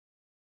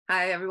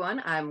Hi,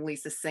 everyone. I'm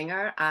Lisa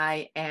Singer.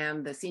 I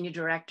am the Senior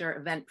Director,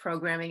 Event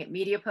Programming at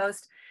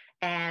MediaPost,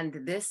 and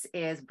this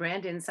is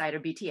Brand Insider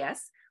BTS,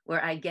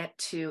 where I get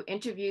to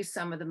interview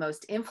some of the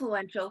most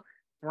influential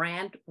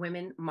brand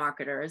women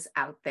marketers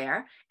out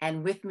there.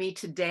 And with me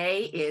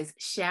today is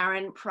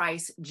Sharon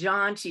Price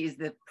John. She's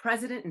the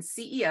President and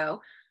CEO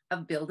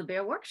of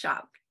Build-A-Bear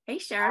Workshop. Hey,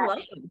 Sharon,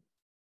 welcome.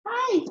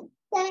 Hi,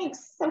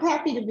 thanks. So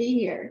happy to be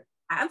here.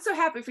 I'm so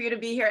happy for you to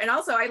be here. And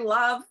also I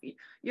love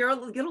your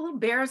little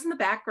bears in the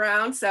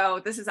background.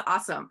 So this is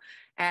awesome.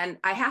 And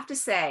I have to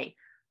say,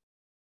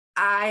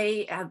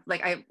 I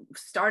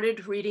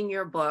started reading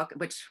your book,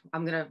 which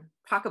I'm going to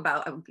talk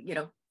about,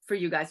 for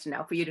you guys to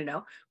know, for you to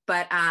know,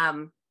 but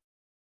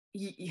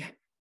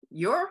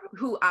you're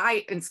who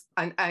I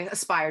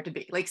aspire to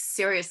be. Like,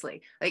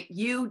 seriously, like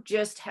you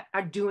just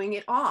are doing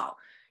it all.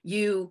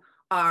 You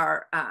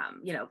are,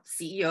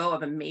 CEO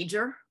of a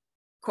major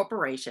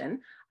corporation.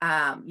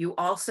 You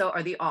also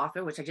are the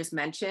author, which I just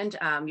mentioned.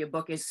 Your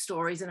book is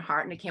Stories and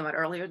Heart, and it came out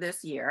earlier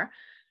this year.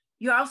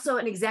 You're also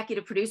an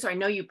executive producer. I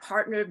know you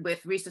partnered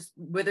with Reese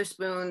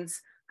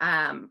Witherspoon's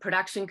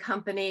production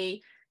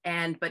company,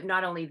 but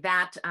not only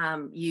that,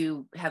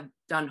 you have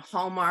done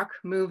Hallmark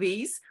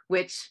movies,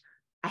 which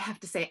I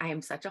have to say, I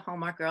am such a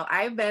Hallmark girl.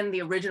 I've been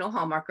the original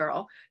Hallmark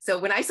girl. So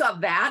when I saw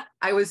that,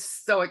 I was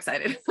so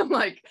excited. I'm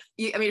like,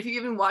 I mean, if you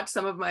even watch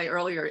some of my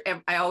earlier,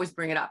 I always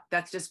bring it up.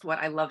 That's just what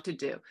I love to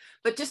do.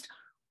 But just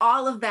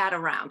all of that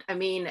around. I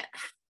mean,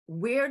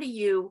 where do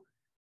you,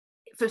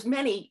 for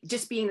many,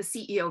 just being the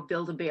CEO of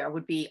Build-A-Bear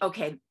would be,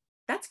 okay,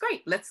 that's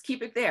great. Let's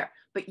keep it there.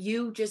 But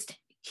you just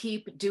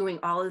keep doing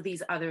all of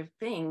these other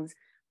things.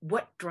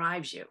 What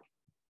drives you?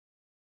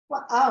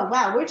 Well, oh,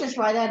 wow, we're just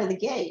right out of the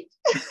gate.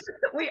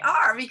 We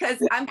are, because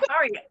I'm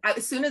sorry,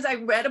 as soon as I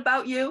read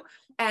about you,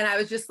 and I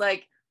was just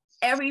like,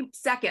 every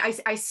second,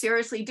 I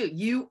seriously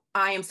do.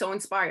 I am so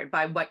inspired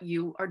by what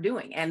you are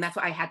doing. And that's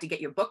why I had to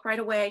get your book right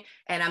away.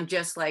 And I'm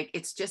just like,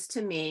 it's just,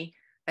 to me,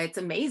 it's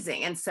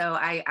amazing. And so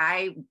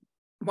I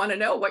want to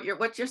know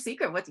what's your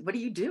secret? What do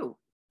you do?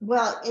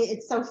 Well,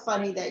 it's so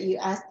funny that you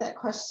asked that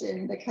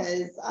question,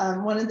 because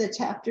one of the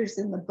chapters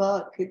in the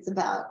book, it's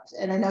about,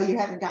 and I know you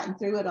haven't gotten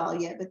through it all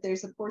yet, but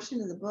there's a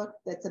portion of the book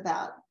that's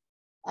about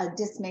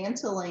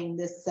dismantling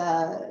this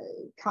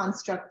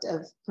construct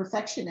of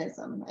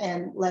perfectionism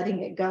and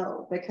letting it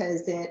go,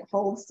 because it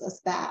holds us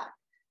back,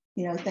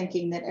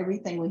 thinking that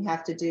everything we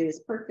have to do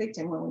is perfect.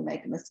 And when we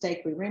make a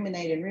mistake, we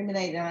ruminate and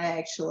ruminate. And I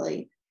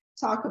actually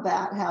talk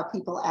about how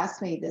people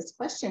ask me this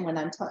question when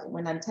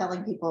I'm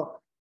telling people,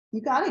 you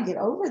got to get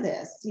over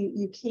this.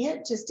 You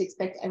can't just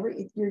expect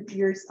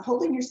you're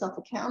holding yourself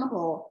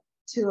accountable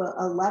to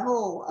a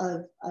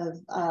level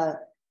of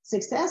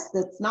success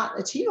that's not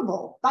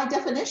achievable by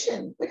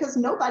definition, because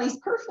nobody's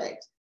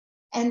perfect.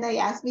 And they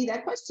ask me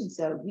that question.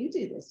 So you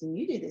do this and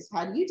you do this.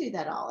 How do you do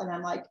that all? And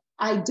I'm like,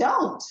 I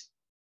don't.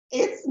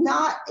 It's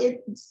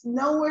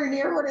nowhere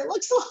near what it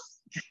looks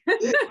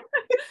like.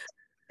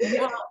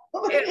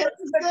 Well, it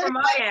looks good from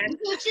my end.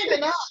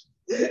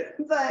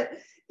 But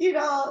you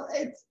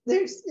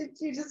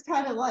just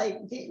kind of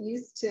like get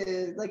used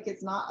to, like,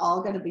 it's not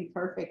all going to be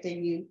perfect,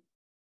 and you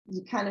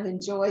kind of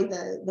enjoy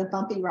the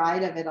bumpy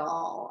ride of it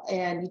all,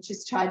 and you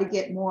just try to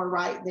get more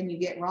right than you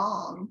get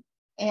wrong.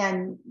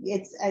 And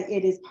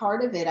it is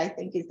part of it, I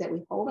think, is that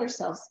we hold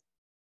ourselves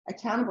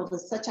accountable to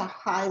such a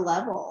high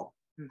level,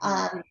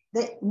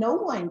 that no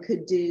one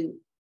could do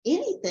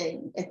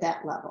anything at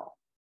that level.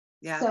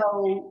 Yeah.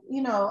 So,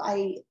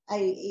 I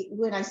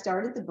when I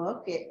started the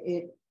book,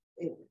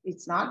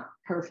 it's not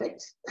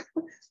perfect.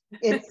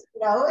 It's,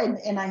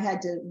 and I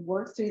had to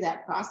work through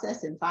that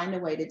process and find a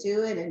way to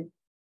do it. And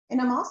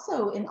I'm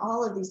also, in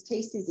all of these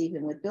cases,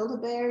 even with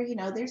Build-A-Bear,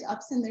 there's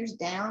ups and there's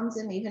downs.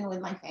 And even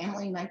with my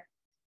family,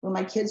 when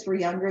my kids were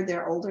younger,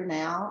 they're older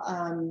now.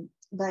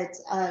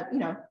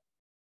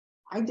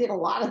 I did a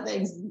lot of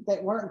things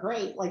that weren't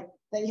great. Like,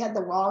 they had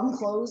the wrong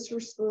clothes for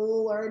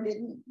school, or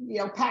didn't,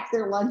 pack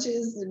their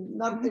lunches, and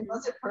nothing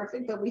wasn't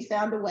perfect, but we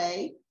found a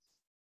way.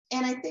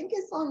 And I think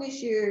as long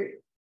as you're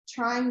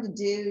trying to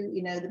do,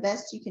 the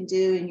best you can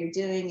do, and you're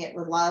doing it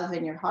with love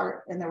and your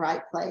heart in the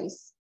right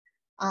place,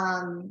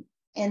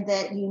 and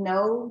that,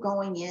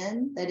 going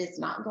in, that it's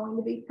not going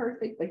to be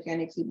perfect, but you're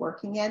going to keep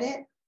working at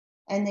it,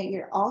 and that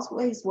you're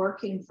always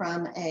working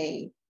from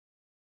a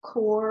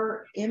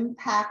core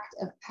impact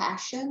of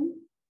passion,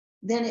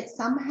 then it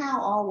somehow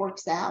all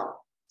works out.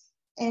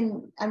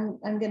 And I'm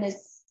going to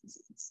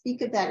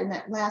speak of that in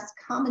that last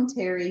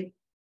commentary.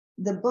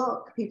 The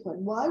book, people are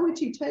like, why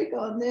would you take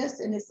on this?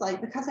 And it's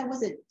like, because I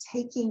wasn't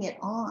taking it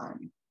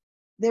on.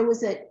 There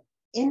was an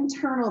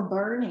internal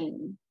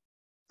burning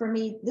for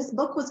me. This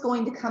book was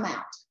going to come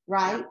out,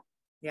 right?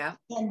 Yeah.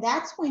 And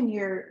that's when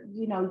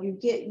you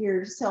get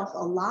yourself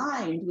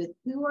aligned with,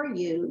 who are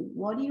you?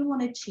 What do you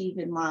want to achieve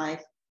in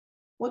life?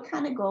 What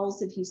kind of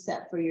goals have you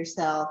set for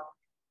yourself?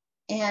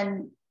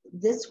 And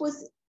this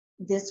was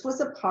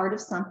a part of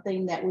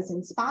something that was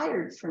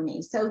inspired for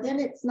me. So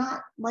then it's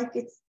not like,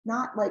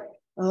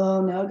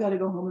 oh, now I got to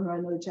go home and write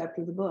another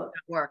chapter of the book.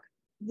 Work.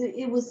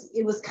 It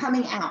was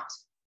coming out.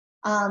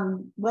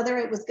 Whether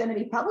it was going to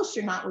be published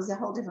or not was a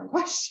whole different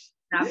question.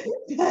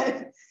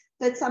 Yeah.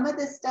 but some of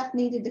this stuff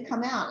needed to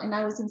come out, and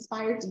I was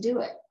inspired to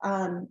do it,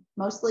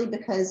 mostly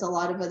because a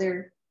lot of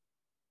other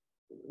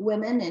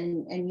women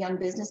and young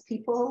business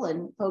people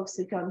and folks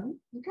have gone,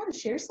 you got to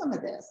share some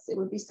of this. It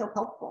would be so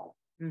helpful.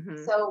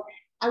 Mm-hmm. So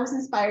I was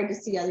inspired to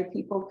see other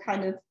people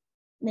kind of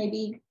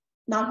maybe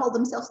not hold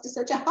themselves to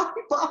such a high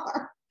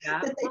bar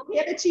that they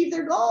can't achieve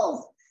their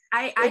goals.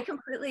 I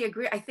completely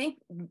agree. I think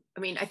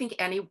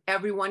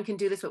everyone can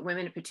do this, but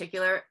women in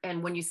particular.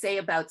 And when you say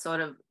about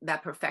sort of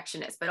that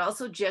perfectionist, but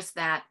also just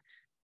that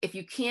if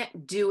you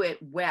can't do it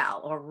well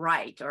or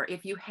right, or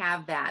if you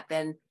have that,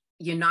 then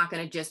you're not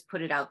going to just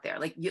put it out there.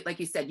 Like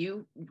you said,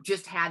 you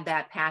just had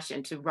that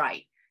passion to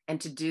write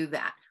and to do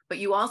that, but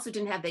you also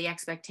didn't have the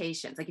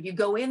expectations. Like if you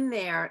go in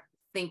there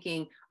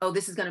thinking, oh,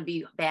 this is going to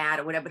be bad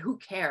or whatever, but who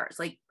cares?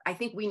 Like, I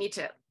think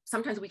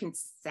sometimes we can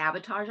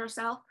sabotage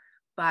ourselves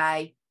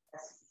by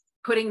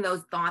putting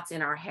those thoughts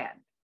in our head.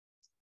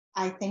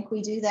 I think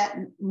we do that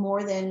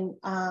more than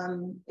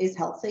is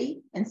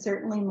healthy, and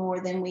certainly more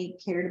than we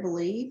care to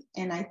believe.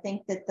 And I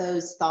think that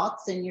those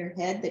thoughts in your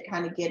head that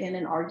kind of get in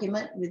an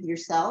argument with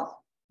yourself,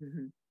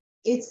 mm-hmm.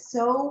 It's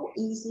so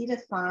easy to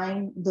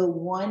find the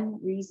one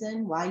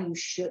reason why you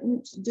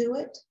shouldn't do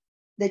it,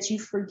 that you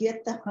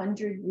forget the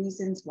 100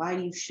 reasons why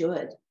you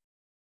should.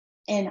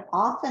 And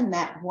often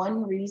that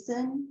one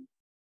reason,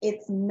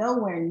 it's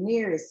nowhere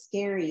near as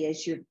scary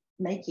as you're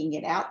making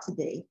it out to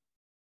be.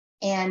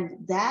 And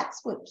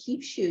that's what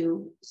keeps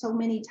you so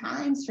many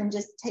times from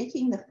just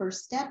taking the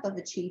first step of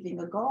achieving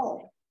a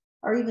goal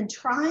or even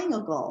trying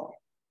a goal.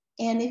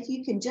 And if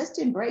you can just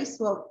embrace,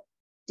 well,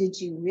 did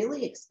you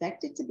really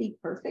expect it to be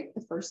perfect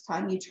the first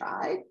time you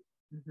tried?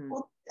 Mm-hmm.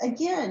 Well,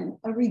 again,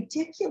 a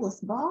ridiculous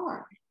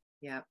bar.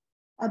 Yeah.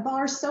 A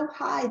bar so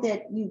high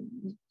that you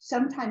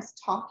sometimes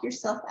talk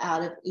yourself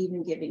out of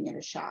even giving it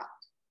a shot.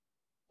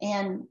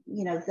 And,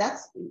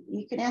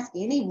 you can ask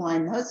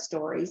anyone those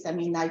stories. I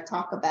mean, I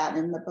talk about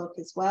in the book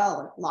as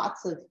well,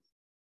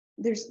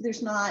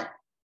 there's not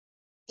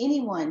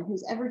anyone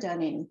who's ever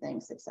done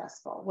anything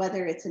successful,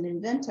 whether it's an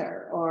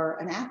inventor or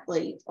an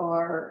athlete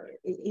or,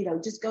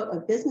 just go a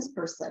business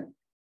person.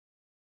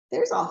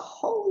 There's a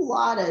whole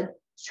lot of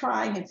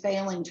trying and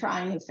failing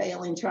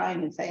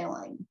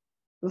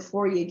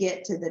before you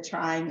get to the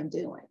trying and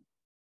doing.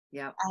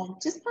 Yeah.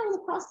 Just part of the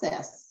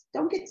process.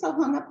 Don't get so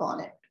hung up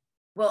on it.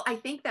 Well, I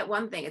think that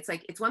one thing,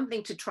 it's one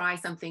thing to try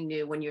something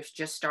new when you're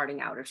just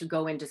starting out or to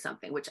go into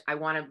something, which I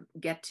want to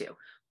get to.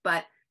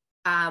 But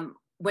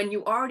when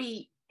you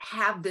already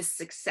have this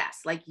success,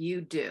 like you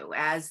do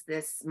as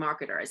this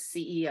marketer, as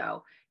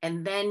CEO,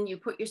 and then you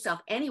put yourself,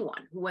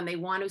 anyone who, when they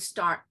want to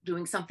start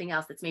doing something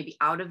else that's maybe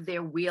out of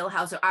their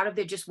wheelhouse or out of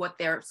their just what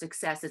their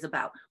success is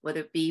about,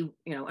 whether it be,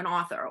 an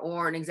author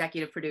or an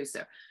executive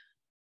producer,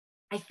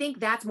 I think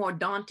that's more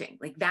daunting.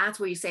 Like that's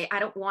where you say, I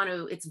don't want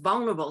to, it's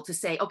vulnerable to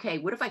say, okay,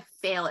 what if I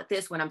fail at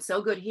this when I'm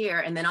so good here?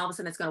 And then all of a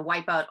sudden it's going to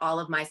wipe out all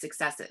of my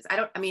successes.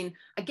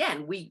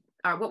 Again,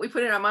 what we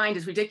put in our mind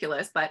is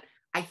ridiculous, but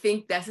I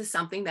think this is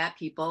something that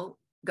people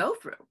go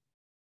through.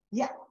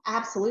 Yeah,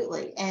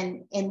 absolutely.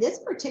 And in this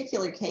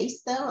particular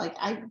case though, like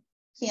I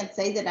can't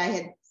say that I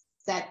had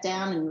sat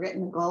down and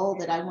written a goal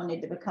that I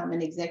wanted to become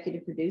an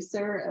executive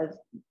producer of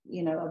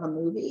a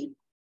movie.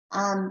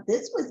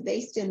 This was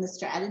based in the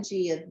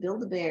strategy of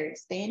Build-A-Bear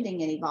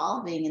expanding and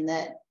evolving, and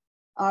that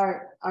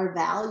our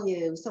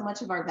value, so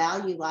much of our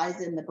value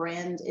lies in the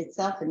brand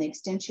itself and the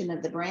extension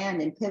of the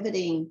brand, and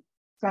pivoting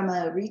from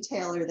a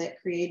retailer that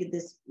created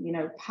this,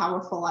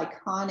 powerful,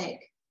 iconic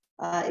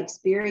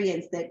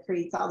experience that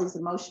creates all these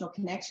emotional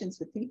connections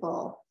with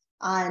people,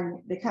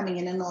 on becoming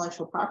an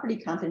intellectual property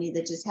company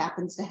that just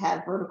happens to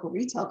have vertical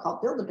retail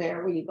called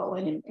Build-A-Bear, where you go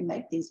in and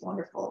make these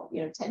wonderful,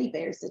 teddy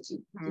bears that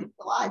you keep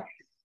alive.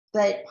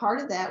 But part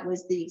of that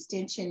was the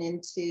extension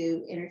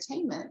into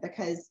entertainment,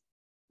 because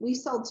we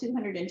sold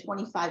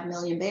 225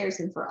 million bears.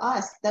 And for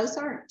us, those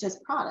aren't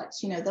just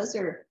products, those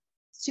are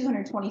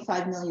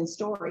 225 million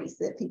stories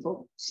that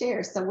people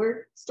share. So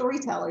we're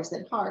storytellers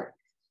at heart.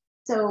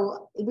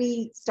 So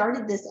we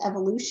started this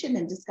evolution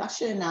and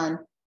discussion on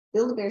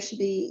Build-A-Bear should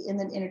be in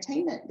the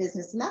entertainment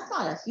business. And that's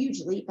not a huge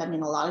leap. I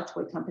mean, a lot of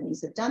toy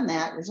companies have done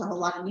that. There's a whole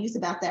lot of news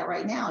about that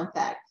right now, in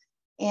fact.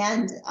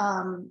 And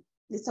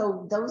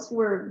so that's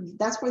where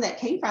that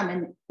came from.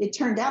 And it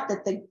turned out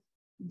that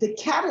the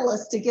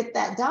catalyst to get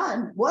that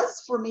done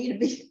was for me to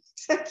be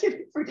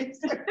executive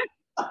producer.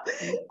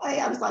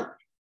 I was like,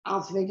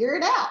 I'll figure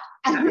it out.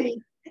 I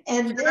mean,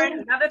 and then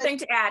another thing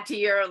to add to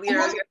your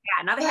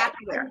another hat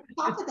to wear.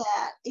 On top of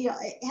that,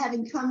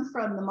 having come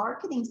from the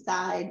marketing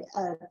side,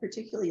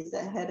 particularly as the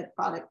head of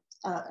product,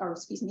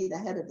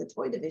 the head of the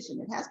toy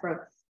division at Hasbro,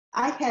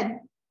 I had,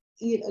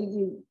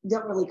 you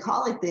don't really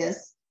call it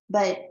this,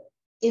 but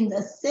in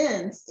a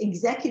sense,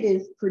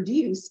 executive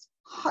produced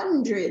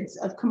hundreds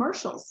of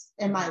commercials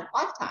in my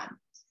lifetime.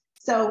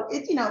 So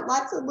it's,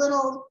 lots of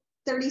little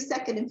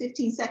 30-second and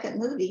 15-second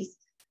movies.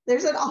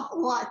 There's an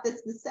awful lot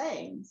that's the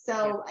same.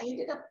 So I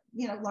ended up,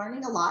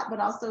 learning a lot, but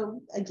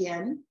also,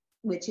 again,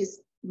 which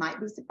might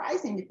be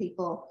surprising to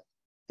people,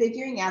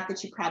 figuring out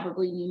that you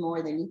probably knew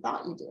more than you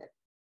thought you did.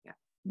 Yeah.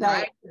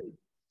 But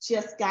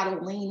just got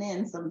to lean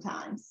in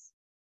sometimes.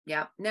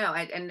 Yeah, no,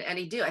 and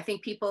I do. I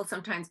think people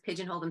sometimes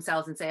pigeonhole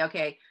themselves and say,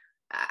 okay,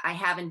 I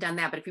haven't done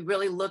that. But if you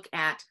really look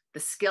at the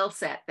skill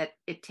set that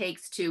it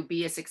takes to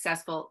be a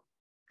successful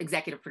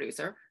executive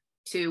producer,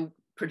 to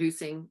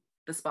producing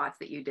the spots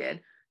that you did,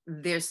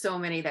 there's so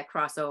many that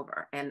cross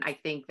over. And I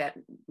think that,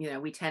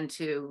 we tend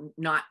to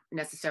not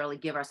necessarily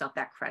give ourselves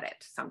that credit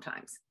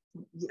sometimes.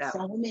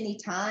 So many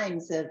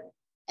times of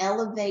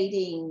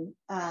elevating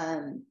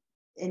and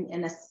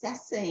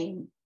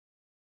assessing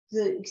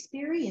the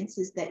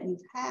experiences that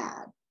you've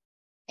had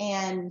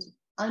and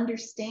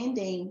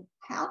understanding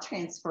how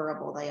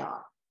transferable they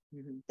are,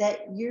 that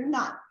you're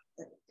not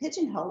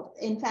pigeonholed.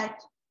 In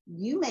fact,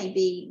 you may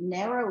be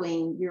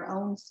narrowing your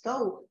own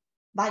scope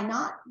by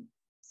not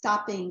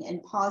stopping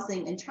and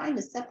pausing and trying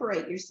to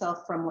separate yourself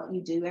from what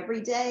you do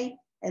every day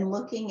and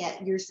looking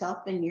at yourself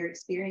and your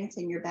experience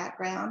and your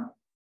background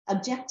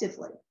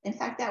objectively. In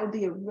fact, that would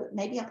be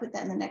maybe I'll put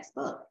that in the next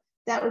book.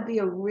 That would be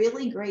a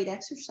really great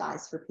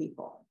exercise for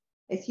people.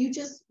 If you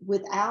just,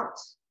 without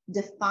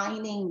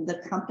defining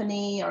the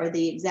company or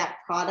the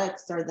exact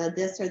products or the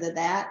this or the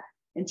that,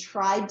 and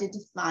tried to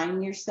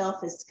define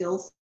yourself as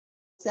skill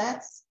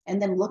sets,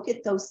 and then look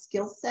at those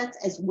skill sets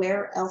as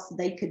where else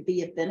they could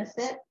be of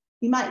benefit,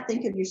 you might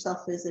think of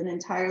yourself as an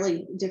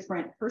entirely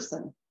different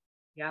person.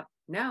 Yep.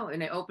 No,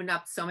 and it opened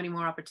up so many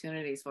more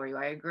opportunities for you.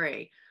 I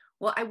agree.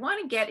 Well, I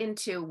want to get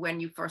into when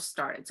you first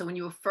started. So when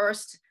you were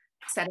first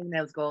setting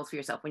those goals for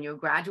yourself, when you were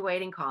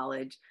graduating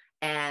college,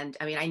 and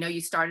I mean, I know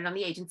you started on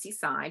the agency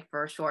side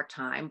for a short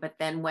time, but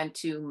then went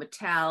to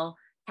Mattel,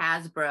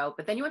 Hasbro,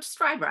 but then you went to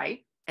Stride,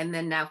 right? And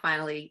then now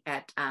finally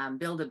at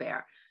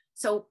Build-A-Bear.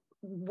 So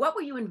what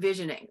were you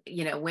envisioning,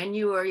 when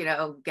you were,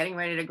 getting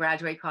ready to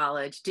graduate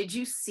college? Did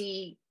you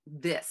see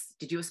this?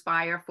 Did you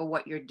aspire for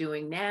what you're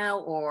doing now?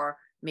 Or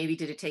maybe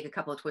did it take a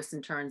couple of twists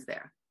and turns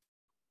there?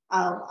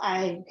 Oh,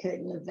 I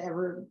couldn't have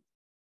ever,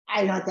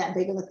 I'm not that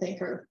big of a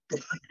thinker.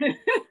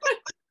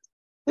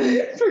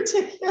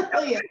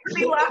 Particularly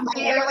my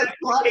early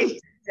 20s.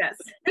 Yes.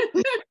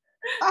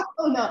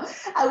 Oh no,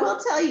 I will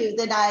tell you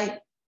that I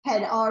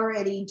had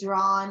already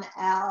drawn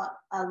out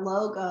a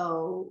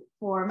logo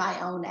for my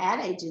own ad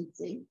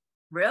agency.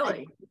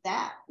 Really?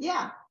 That,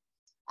 yeah.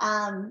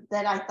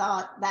 That I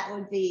thought that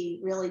would be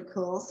really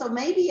cool. So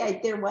maybe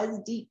there was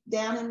deep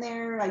down in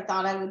there, I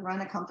thought I would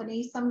run a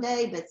company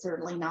someday, but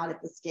certainly not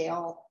at the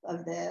scale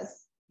of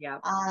this. Yeah.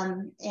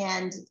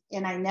 And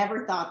I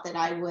never thought that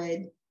I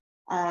would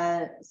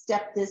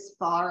step this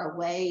far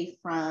away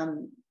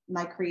from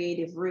my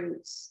creative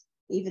roots.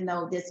 Even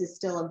though this is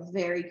still a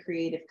very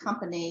creative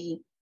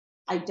company,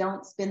 I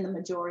don't spend the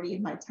majority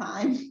of my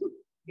time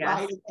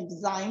writing and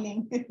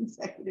designing and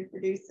executive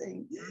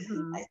producing.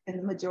 I spend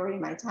the majority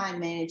of my time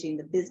managing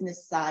the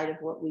business side of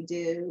what we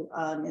do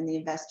and the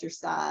investor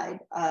side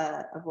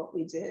of what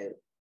we do.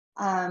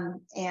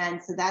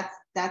 And so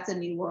that's a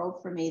new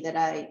world for me that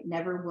I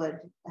never would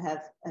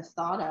have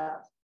thought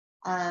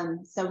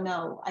of. So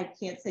no, I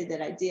can't say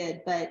that I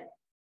did, but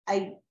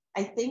I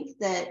think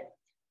that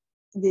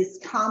this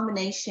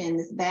combination,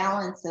 this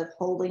balance of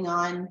holding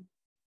on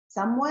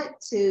somewhat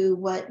to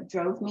what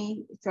drove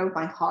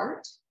my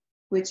heart,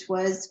 which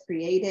was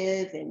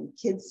creative and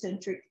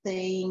kid-centric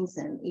things.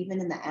 And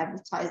even in the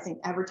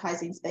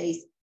advertising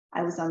space,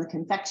 I was on the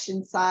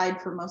confection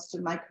side for most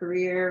of my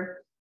career,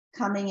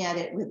 coming at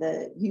it with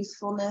a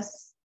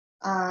youthfulness.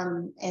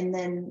 And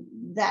then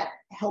that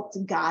helped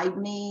guide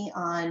me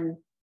on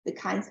the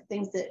kinds of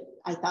things that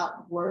I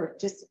thought were,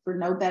 just for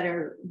no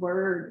better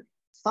word,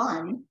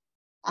 fun,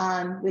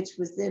 which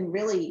was then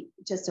really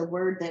just a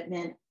word that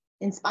meant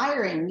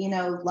inspiring.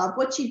 Love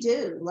what you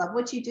do, love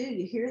what you do.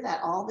 You hear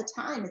that all the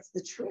time. It's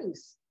the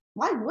truth.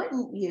 Why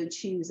wouldn't you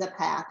choose a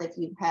path if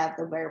you have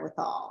the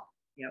wherewithal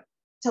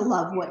to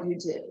love what you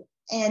do?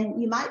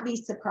 And you might be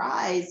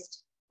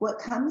surprised what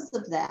comes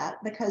of that,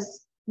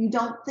 because you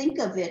don't think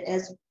of it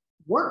as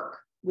work,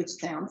 which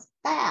sounds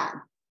bad.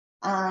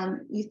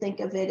 You think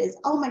of it as,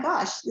 oh my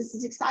gosh, this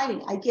is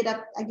exciting. I get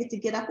to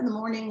get up in the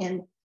morning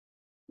and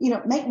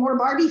make more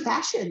Barbie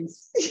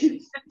fashions.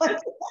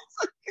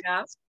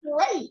 That's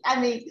great.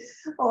 I mean,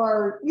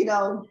 or,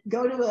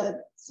 go to a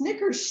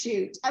Snickers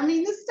shoot. I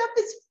mean, this stuff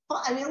is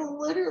fun. I mean, I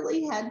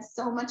literally had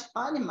so much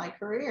fun in my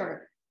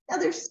career. Now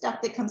there's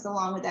stuff that comes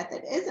along with that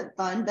isn't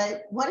fun,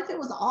 but what if it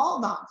was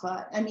all not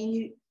fun? I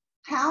mean,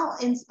 how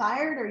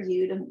inspired are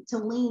you to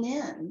lean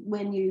in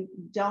when you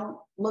don't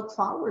look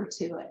forward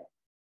to it?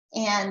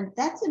 And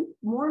that's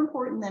more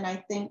important than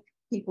I think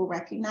people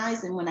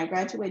recognize. And when I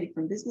graduated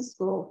from business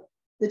school,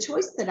 the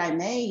choice that I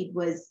made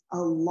was a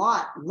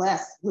lot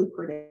less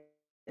lucrative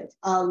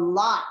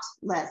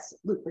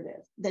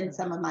than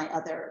some of my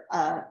other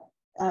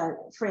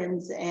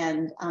friends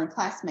and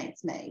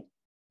classmates made.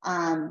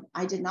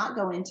 I did not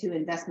go into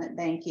investment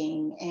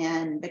banking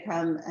and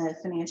become a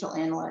financial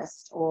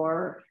analyst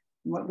or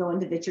go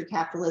into venture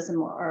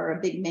capitalism or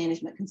a big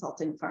management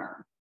consulting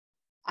firm.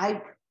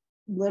 I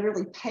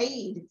literally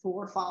paid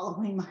for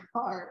following my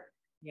heart.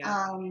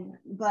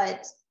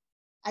 But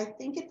I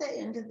think at the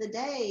end of the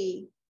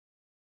day,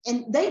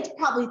 and they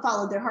probably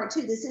followed their heart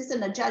too. This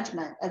isn't a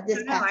judgment of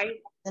this No, path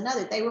than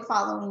another. They were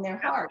following their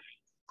heart.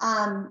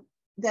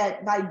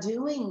 That by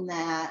doing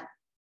that,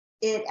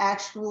 it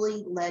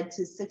actually led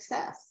to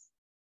success.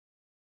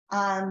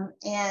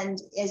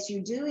 And as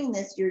you're doing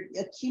this, you're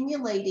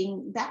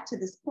accumulating, back to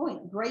this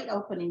point, great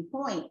opening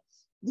point,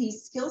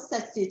 these skill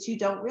sets that you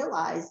don't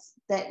realize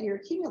that you're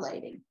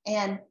accumulating.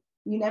 And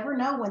you never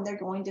know when they're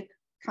going to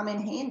come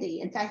in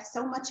handy. In fact,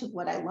 so much of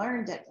what I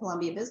learned at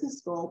Columbia Business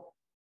School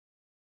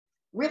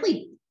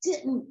really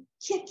didn't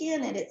kick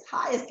in at its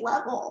highest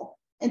level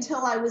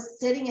until I was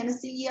sitting in a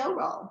CEO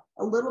role.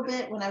 A little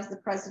bit when I was the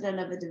president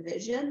of a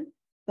division,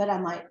 but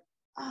I'm like,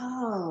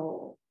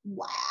 oh,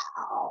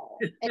 wow.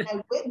 And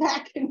I went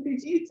back and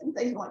reviewed some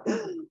things like,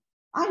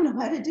 I know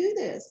how to do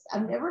this.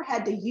 I've never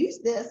had to use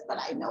this, but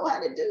I know how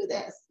to do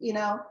this. You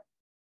know,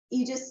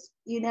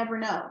 you never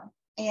know.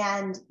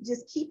 And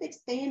just keep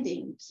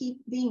expanding, keep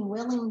being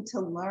willing to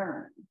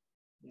learn.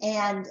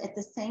 And at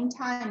the same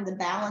time, the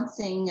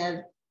balancing of,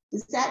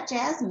 does that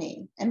jazz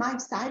me? Am I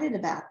excited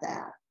about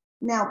that?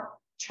 Now,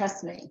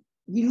 trust me,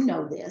 you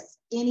know this.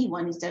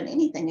 Anyone who's done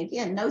anything,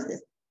 again, knows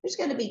this. There's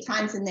going to be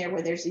times in there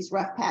where there's these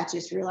rough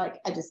patches where you're like,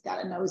 I just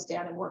got to nose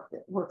down and work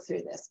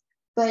through this.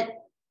 But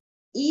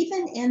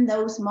even in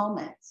those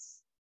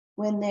moments,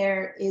 when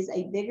there is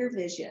a bigger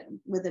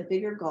vision with a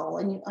bigger goal,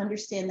 and you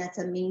understand that's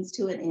a means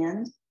to an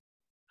end,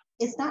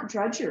 it's not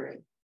drudgery.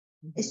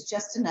 It's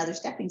just another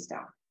stepping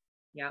stone.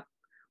 Yeah.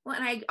 Well,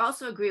 and I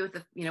also agree with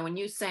when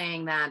you're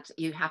saying that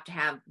you have to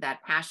have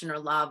that passion or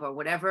love or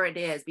whatever it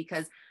is,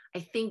 because I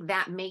think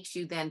that makes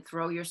you then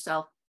throw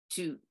yourself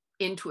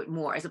into it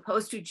more, as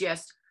opposed to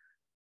just,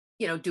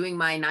 doing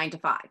my 9 to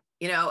 5,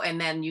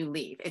 and then you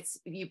leave.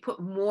 You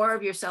put more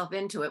of yourself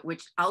into it,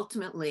 which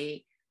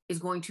ultimately is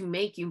going to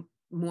make you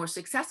more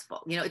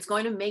successful. It's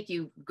going to make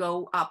you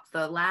go up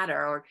the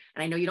ladder,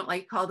 and I know you don't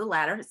like to call it a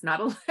ladder. It's not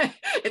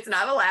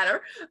a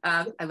ladder.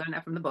 I learned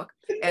that from the book.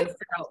 And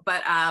so,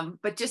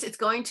 but just, it's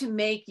going to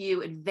make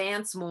you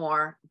advance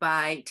more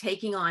by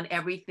taking on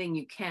everything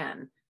you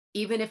can,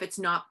 even if it's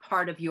not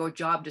part of your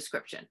job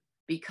description,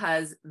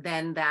 because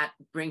then that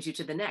brings you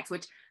to the next,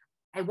 which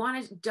I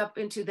want to jump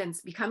into then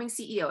becoming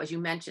CEO, as you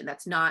mentioned.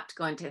 That's not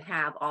going to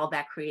have all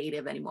that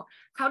creative anymore.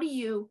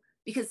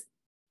 Because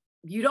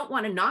you don't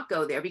want to not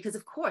go there, because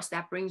of course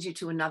that brings you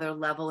to another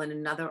level and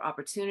another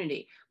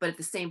opportunity. But at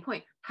the same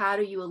point, how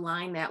do you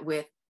align that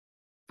with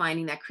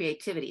finding that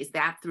creativity? Is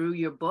that through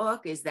your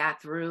book? Is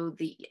that through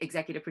the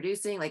executive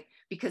producing?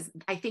 Because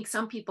I think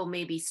some people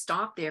maybe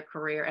stop their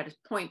career at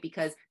a point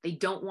because they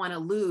don't want to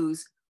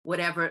lose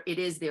whatever it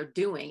is they're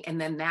doing. And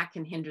then that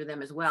can hinder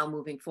them as well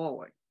moving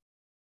forward.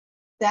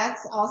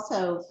 That's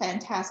also a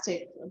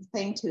fantastic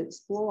thing to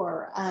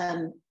explore.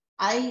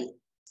 I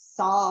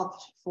solved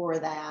for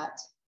that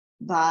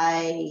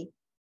by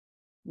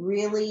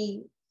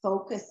really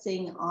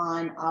focusing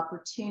on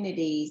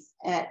opportunities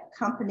at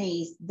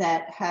companies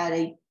that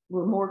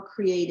were more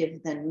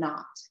creative than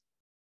not.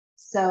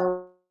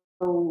 So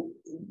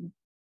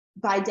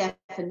by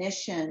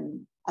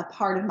definition, a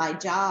part of my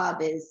job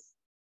is,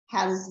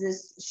 how does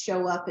this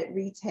show up at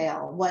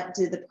retail? What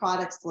do the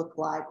products look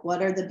like?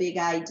 What are the big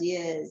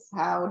ideas?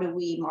 How do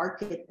we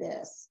market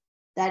this?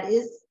 That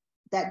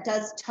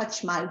does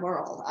touch my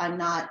world. I'm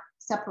not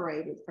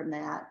separated from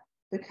that,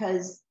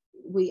 because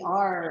we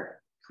are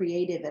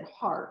creative at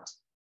heart,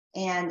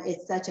 and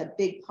it's such a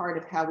big part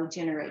of how we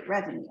generate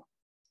revenue.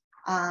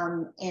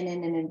 And in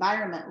an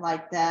environment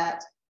like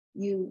that,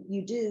 you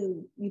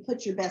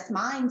put your best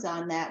minds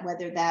on that,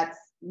 whether that's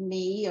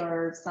me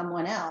or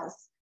someone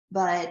else.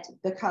 But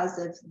because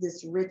of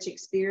this rich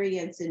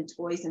experience in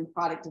toys and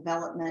product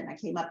development, I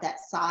came up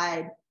that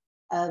side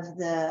of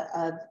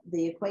the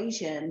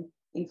equation,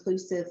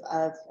 inclusive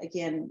of,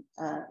 again,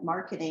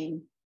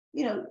 marketing.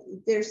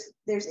 There's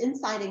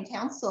insight and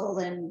counsel,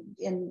 and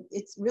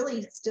it's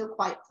really still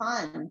quite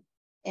fun.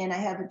 And I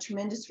have a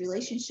tremendous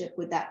relationship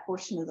with that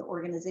portion of the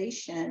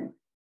organization,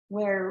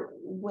 where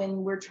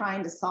when we're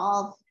trying to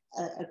solve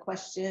a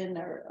question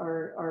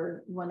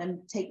or want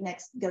to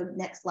go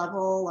next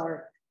level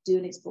or do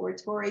an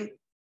exploratory,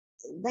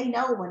 they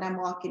know when I'm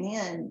walking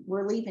in,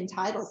 we're leaving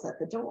titles at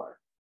the door.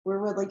 We're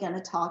really going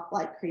to talk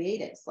like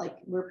creatives, like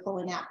we're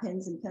pulling out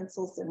pens and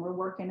pencils and we're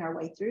working our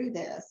way through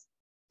this.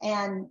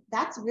 And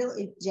that's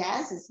really, it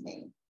jazzes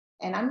me.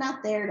 And I'm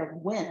not there to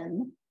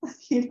win,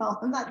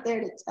 I'm not there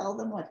to tell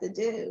them what to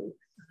do.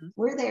 Mm-hmm.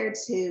 We're there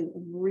to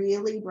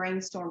really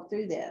brainstorm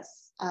through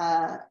this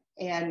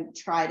and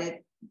try to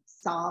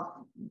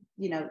solve,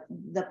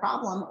 the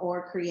problem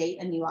or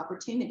create a new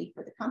opportunity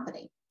for the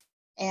company.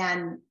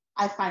 And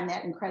I find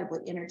that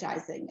incredibly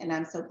energizing. And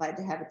I'm so glad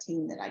to have a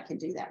team that I can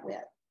do that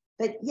with.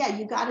 But yeah,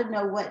 you got to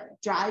know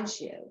what drives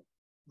you.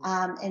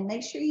 And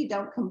make sure you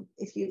don't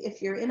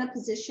if you're in a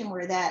position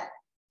where that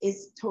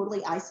is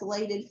totally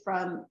isolated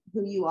from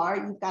who you are,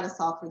 you've got to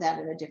solve for that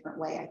in a different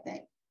way, I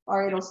think,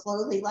 or it'll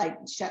slowly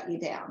shut you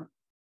down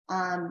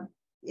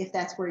if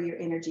that's where your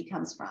energy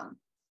comes from.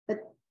 But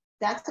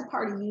that's a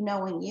part of you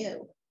knowing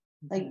you.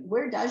 Like,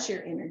 where does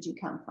your energy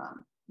come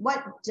from?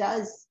 what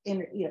does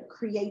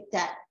create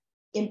that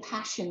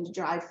impassioned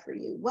drive for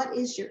you? What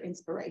is your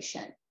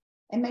inspiration?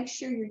 And make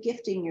sure you're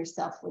gifting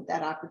yourself with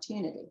that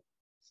opportunity.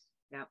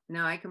 Yeah,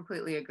 no, I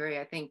completely agree.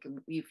 I think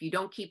if you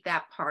don't keep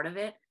that part of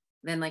it,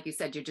 then like you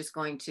said, you're just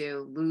going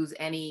to lose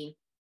any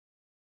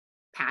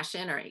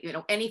passion or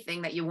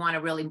anything that you want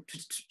to really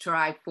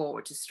drive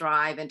forward, to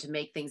strive and to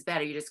make things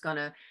better. You're just going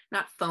to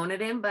not phone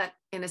it in, but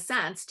in a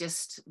sense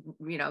just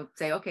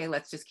say, okay,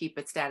 let's just keep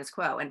it status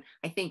quo. And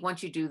I think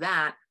once you do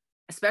that,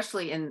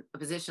 especially in a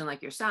position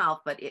like yourself,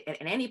 but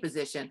in any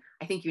position,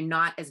 I think you're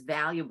not as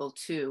valuable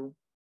to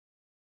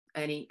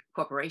any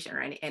corporation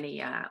or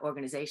any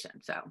organization.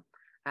 So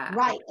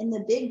right. And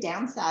the big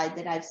downside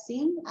that I've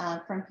seen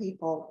from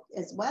people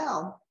as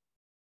well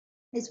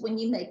is when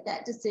you make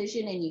that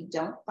decision and you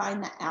don't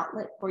find the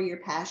outlet for your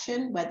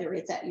passion, whether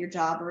it's at your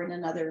job or in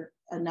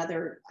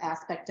another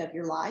aspect of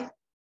your life,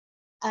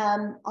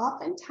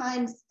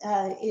 oftentimes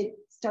you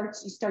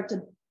start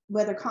to,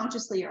 whether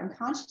consciously or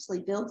unconsciously,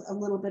 build a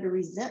little bit of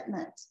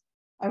resentment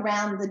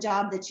around the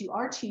job that you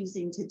are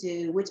choosing to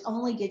do, which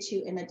only gets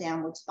you in a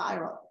downward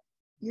spiral.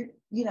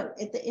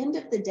 At the end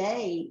of the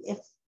day, if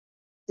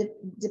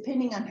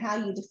depending on how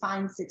you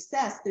define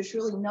success, there's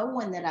really no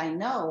one that I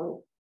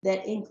know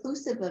that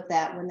inclusive of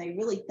that, when they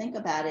really think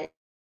about it,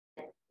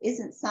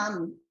 isn't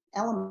some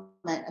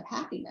element of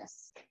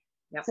happiness.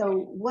 Yep. So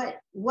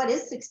what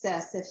is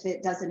success if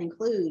it doesn't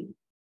include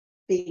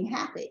being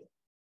happy?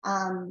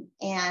 And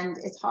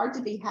it's hard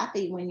to be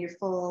happy when you're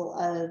full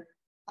of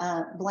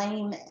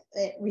blame,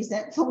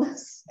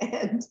 resentfulness,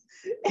 and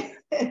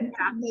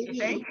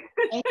maybe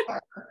anger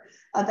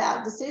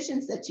about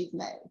decisions that you've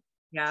made.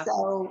 Yeah.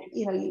 So,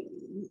 you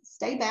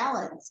stay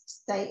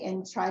balanced,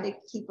 and try to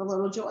keep a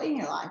little joy in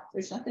your life.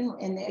 There's nothing,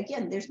 and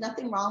again, there's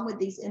nothing wrong with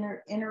these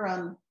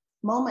interim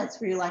moments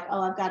where you're like,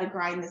 oh, I've got to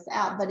grind this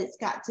out, but it's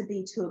got to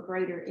be to a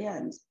greater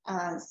end.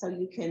 So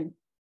you can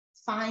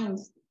find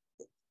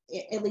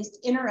at least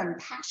interim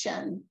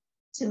passion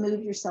to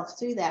move yourself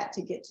through that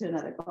to get to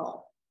another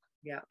goal.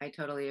 Yeah, I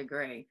totally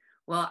agree.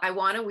 Well,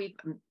 we've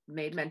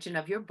made mention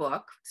of your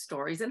book,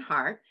 Stories in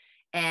Heart.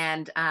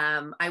 And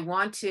I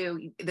want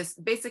to, this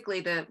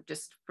basically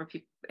just for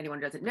people, anyone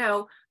who doesn't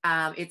know,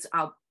 it's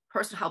how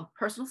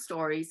personal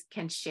stories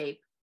can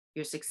shape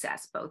your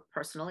success, both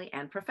personally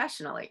and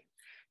professionally.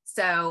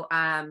 So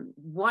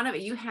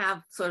you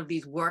have sort of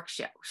these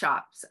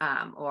workshops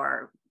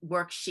or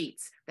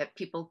worksheets that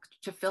people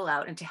to fill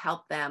out and to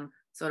help them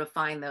sort of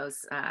find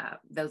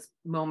those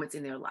moments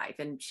in their life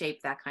and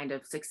shape that kind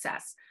of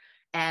success.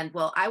 And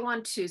well, I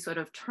want to sort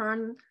of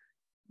turn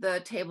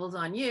the tables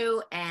on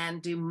you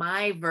and do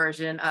my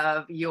version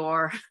of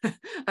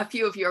a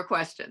few of your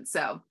questions.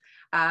 So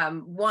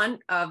one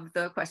of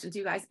the questions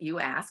you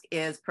ask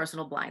is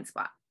personal blind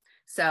spot.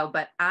 So,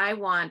 but I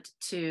want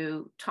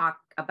to talk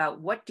about,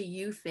 what do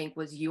you think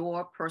was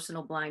your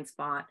personal blind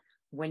spot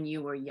when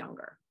you were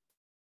younger?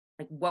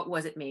 Like, what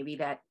was it maybe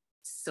that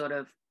sort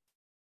of,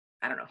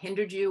 I don't know,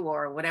 hindered you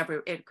or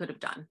whatever it could have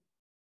done?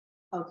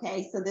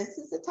 Okay, so this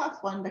is a tough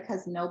one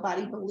because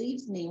nobody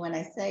believes me when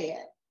I say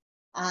it.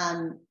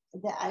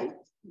 That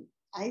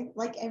I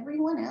like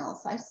everyone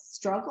else, I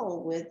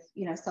struggle with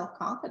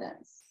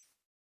self-confidence,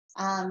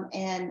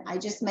 and I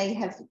just may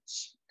have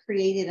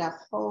created a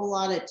whole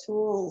lot of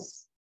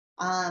tools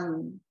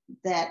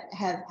that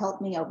have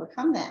helped me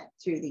overcome that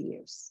through the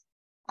years,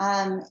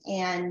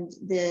 and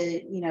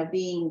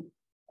being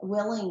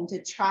willing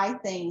to try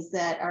things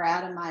that are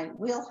out of my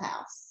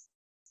wheelhouse.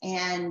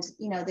 And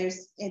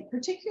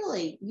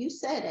particularly, you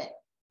said it,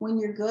 when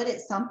you're good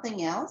at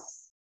something else,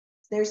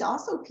 there's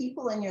also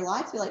people in your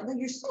life, you're like, well,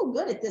 you're so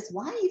good at this,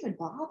 why even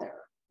bother?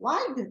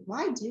 Why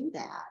do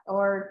that?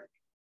 Or,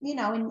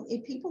 and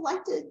if people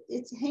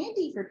it's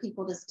handy for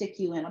people to stick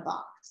you in a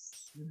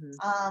box.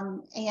 Mm-hmm.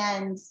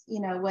 And,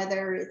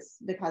 whether it's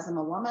because I'm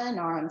a woman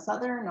or I'm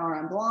Southern or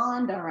I'm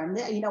blonde or I'm,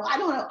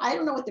 I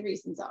don't know what the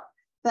reasons are,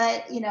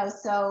 but,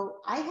 so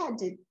I had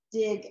to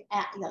dig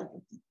at a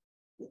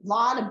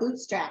lot of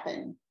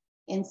bootstrapping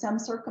in some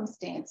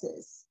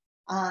circumstances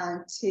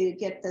to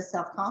get the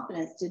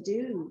self-confidence to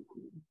do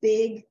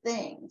big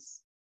things.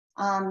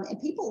 And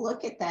people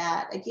look at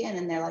that again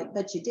and they're like,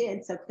 but you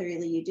did. So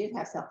clearly you did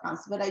have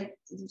self-confidence. But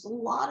there's a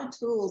lot of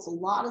tools, a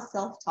lot of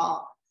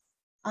self-talk,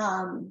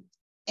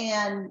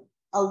 and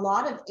a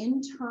lot of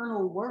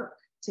internal work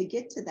to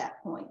get to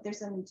that point.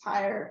 There's an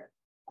entire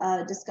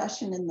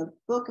discussion in the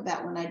book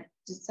about when I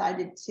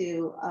decided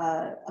to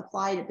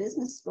apply to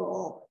business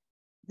school.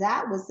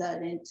 That was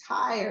an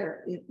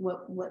entire,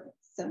 what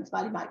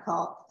somebody might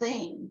call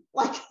thing.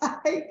 Like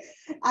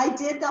I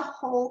did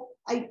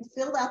I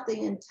filled out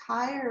the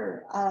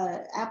entire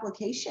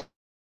application,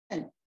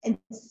 and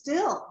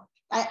still,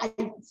 I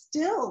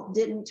still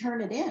didn't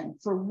turn it in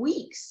for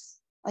weeks.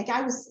 Like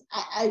I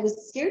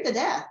was scared to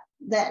death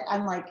that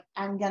I'm like,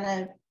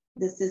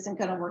 this isn't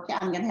gonna work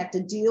out. I'm gonna have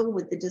to deal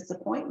with the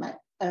disappointment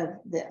of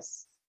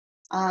this.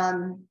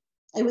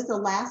 It was the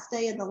last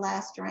day of the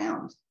last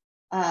round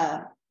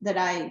that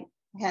I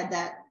had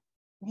that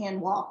hand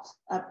walked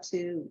up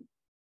to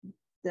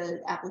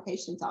the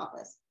applications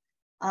office.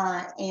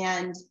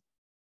 And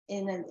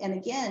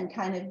again,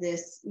 kind of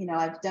this,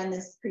 I've done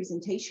this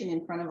presentation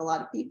in front of a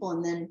lot of people.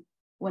 And then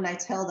when I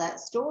tell that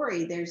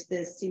story,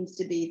 seems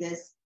to be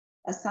this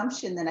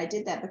assumption that I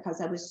did that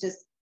because I was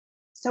just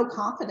so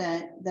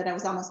confident that I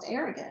was almost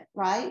arrogant,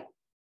 right?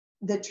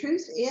 The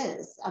truth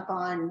is,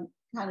 upon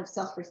kind of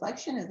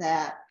self-reflection of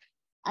that,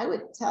 I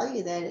would tell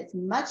you that it's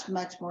much,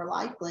 much more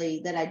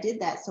likely that I did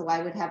that so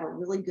I would have a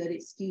really good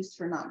excuse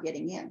for not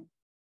getting in.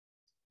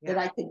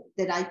 Yeah.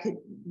 That I could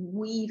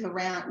weave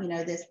around,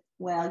 this,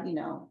 well,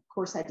 of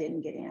course I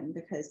didn't get in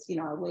because,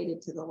 I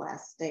waited to the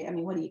last day. I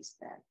mean, what do you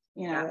expect?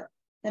 Yeah.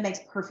 That makes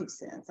perfect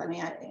sense. I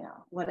mean,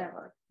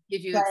 whatever.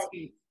 Give you but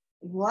excuse.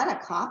 What a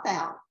cop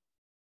out,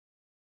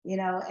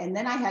 and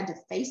then I had to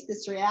face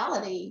this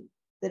reality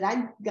that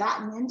I'd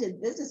gotten into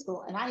business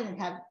school and I didn't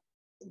have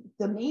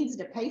the means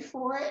to pay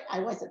for it. I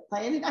wasn't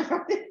planning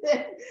on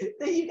it.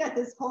 Then you got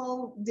this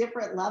whole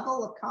different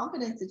level of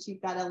confidence that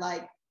you've got to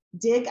like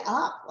dig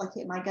up. Like,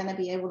 am I going to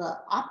be able to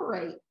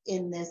operate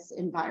in this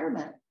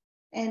environment?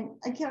 And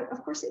again,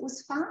 of course, it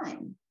was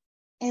fine.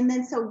 And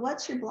then, so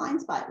what's your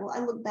blind spot? Well, I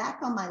look back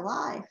on my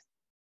life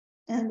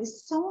and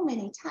there's so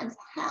many times,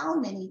 how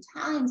many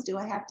times do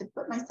I have to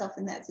put myself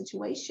in that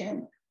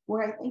situation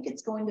where I think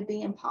it's going to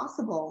be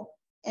impossible?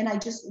 And I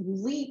just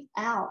leap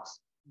out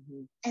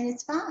and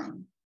it's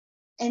fine.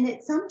 And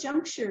at some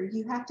juncture,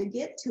 you have to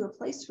get to a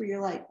place where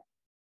you're like,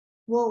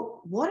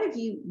 well, what have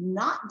you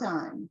not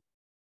done?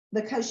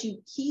 Because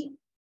you keep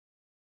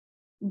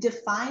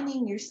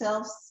defining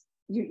yourself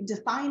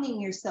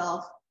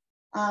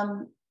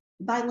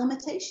by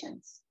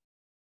limitations.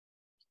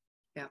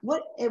 Yeah.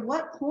 At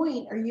what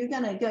point are you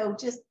going to go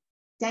just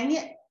dang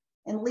it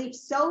and leap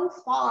so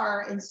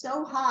far and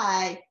so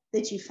high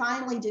that you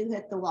finally do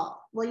hit the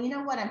wall? Well, you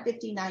know what? I'm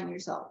 59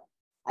 years old.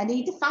 I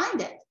need to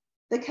find it,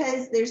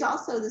 because there's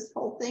also this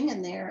whole thing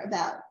in there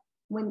about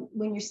when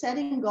you're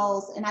setting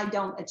goals, and I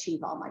don't achieve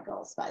all my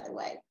goals, by the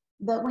way,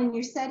 but when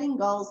you're setting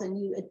goals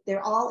and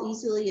they're all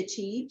easily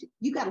achieved,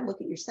 you got to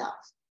look at yourself.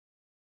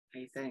 Are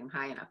you setting them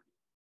high enough?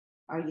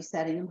 Are you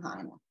setting them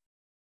high enough?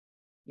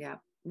 Yeah.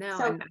 No.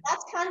 So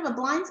that's kind of a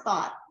blind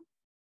spot.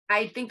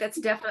 I think that's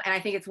definitely, and I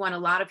think it's one a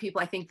lot of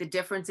people, I think the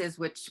difference is,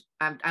 which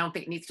I don't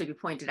think it needs to be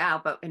pointed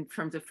out, but in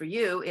terms of for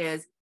you,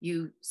 is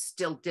you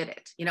still did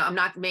it. I'm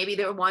not, maybe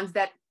there are ones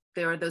that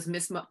there are those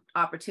missed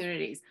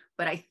opportunities,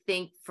 but I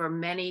think for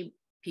many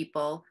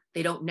people,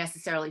 they don't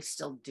necessarily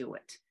still do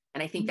it.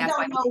 And I think that's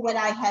why. You don't know what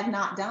I have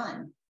not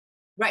done.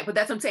 Right, but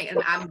that's what I'm saying.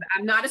 And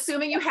I'm not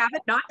assuming you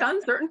haven't not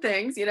done certain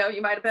things. You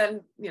might have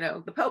been,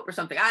 the Pope or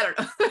something. I don't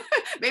know.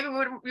 Maybe we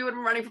wouldn't be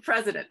running for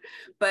president.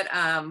 But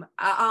all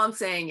I'm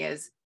saying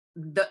is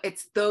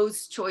it's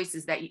those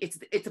choices that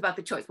it's about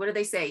the choice. What do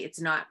they say?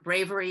 It's not,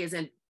 bravery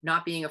isn't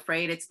not being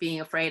afraid. It's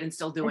being afraid and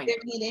still doing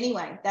it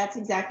anyway. That's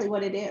exactly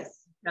what it is.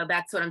 No,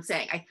 that's what I'm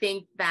saying. I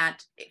think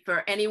that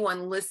for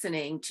anyone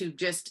listening to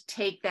just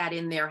take that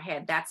in their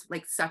head, that's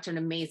like such an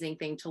amazing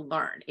thing to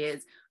learn,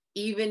 is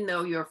even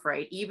though you're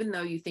afraid, even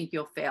though you think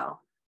you'll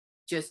fail,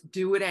 just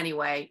do it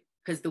anyway.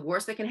 Because the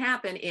worst that can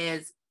happen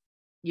is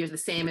you're the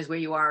same as where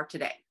you are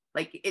today.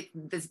 Like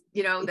that's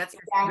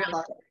exactly.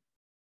 Really.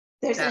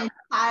 There's an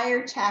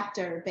entire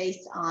chapter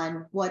based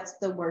on what's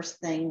the worst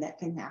thing that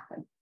can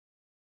happen.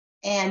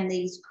 And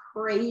these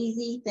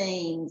crazy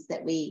things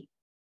that we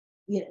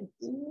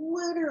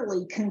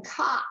literally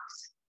concoct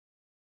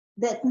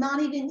that's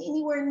not even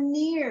anywhere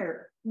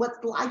near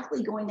what's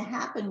likely going to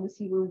happen if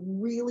you were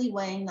really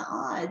weighing the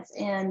odds.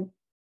 And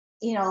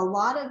a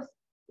lot of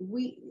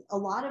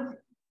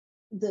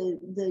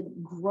the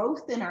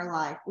growth in our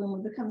life when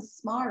we become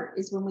smart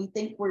is when we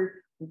think we're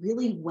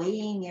really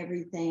weighing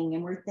everything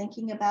and we're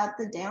thinking about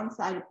the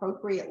downside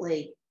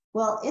appropriately.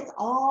 Well, it's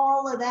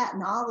all of that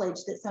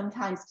knowledge that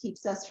sometimes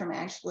keeps us from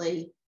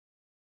actually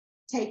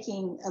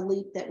taking a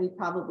leap that we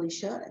probably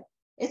should.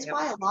 It's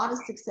why a lot of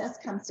success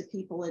comes to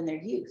people in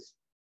their youth,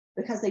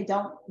 because they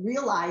don't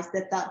realize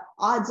that the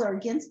odds are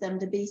against them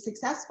to be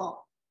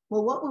successful.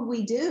 Well, what would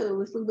we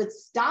do if we would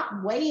stop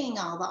weighing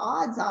all the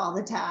odds all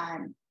the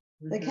time?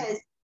 Because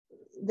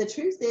the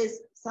truth is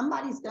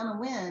somebody's going to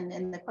win.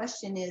 And the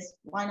question is,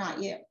 why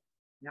not you?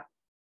 Yep.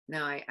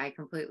 No, I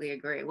completely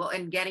agree. Well,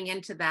 and getting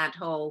into that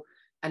whole,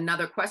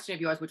 another question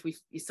of yours, which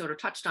you sort of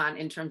touched on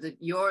in terms of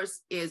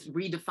yours, is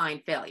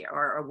redefine failure,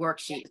 or a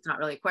worksheet. It's not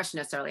really a question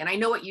necessarily. And I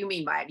know what you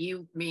mean by it.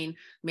 You mean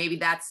maybe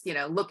that's,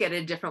 look at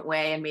it a different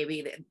way, and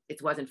maybe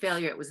it wasn't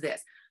failure, it was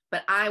this.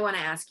 But I want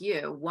to ask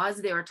you,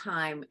 was there a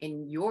time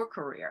in your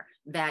career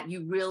that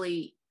you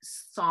really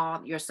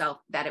saw yourself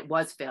that it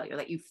was failure,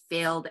 that you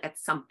failed at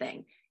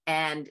something?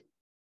 And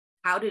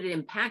how did it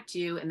impact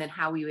you? And then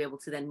how were you able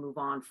to then move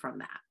on from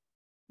that?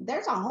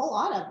 There's a whole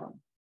lot of them.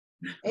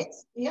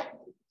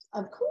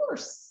 Of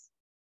course.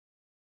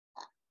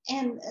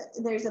 And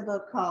there's a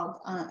book called,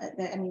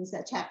 it's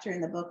a chapter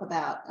in the book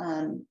about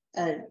an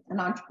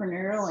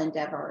entrepreneurial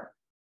endeavor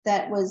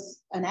that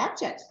was an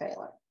abject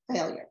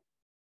failure.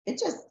 It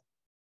just,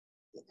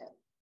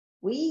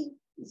 we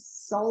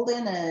sold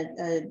in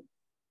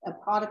a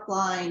product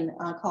line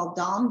called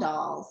Dom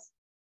Dolls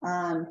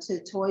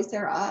to Toys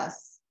R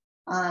Us.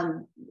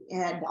 Um,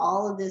 had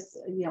all of this,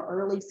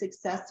 early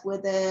success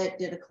with it.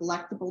 Did a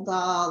collectible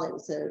doll. It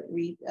was a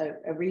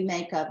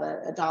remake of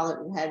a doll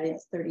that had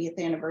its 30th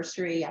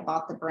anniversary. I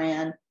bought the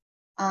brand,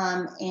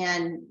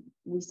 and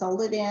we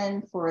sold it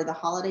in for the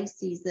holiday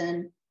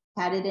season.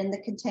 Had it in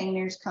the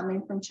containers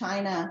coming from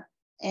China,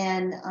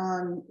 and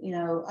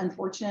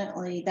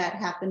unfortunately, that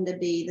happened to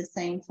be the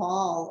same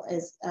fall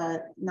as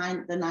the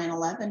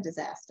 9/11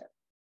 disaster,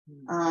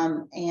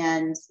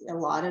 and a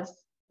lot of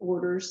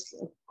orders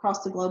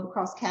across the globe,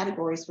 across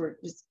categories, were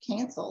just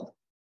canceled.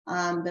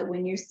 But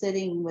when you're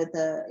sitting with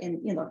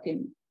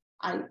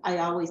I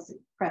always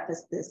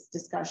preface this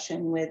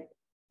discussion with,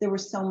 there were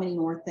so many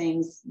more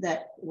things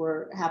that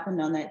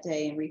happened on that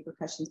day, and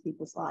repercussions in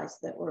people's lives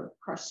that were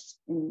crushed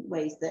in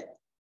ways that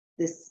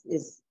this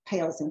is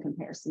pales in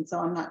comparison. So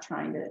I'm not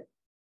trying to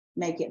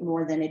make it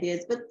more than it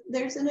is, but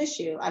there's an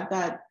issue. I've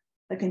got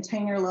a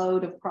container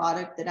load of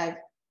product that I've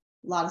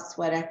a lot of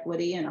sweat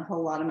equity and a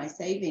whole lot of my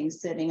savings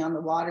sitting on the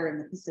water in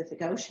the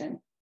Pacific Ocean.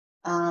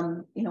 What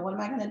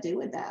am I going to do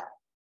with that?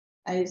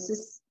 It's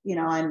just,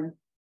 I'm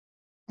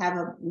have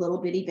a little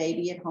bitty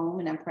baby at home,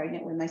 and I'm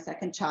pregnant with my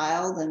second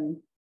child, and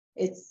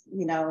it's,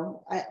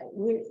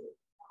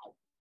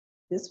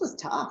 this was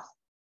tough,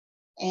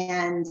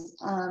 and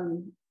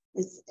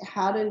it's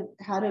how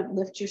to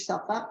lift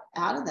yourself up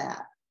out of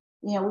that.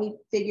 We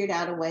figured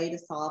out a way to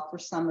solve for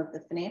some of the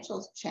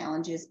financial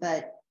challenges,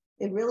 but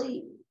it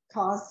really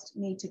caused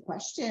me to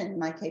question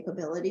my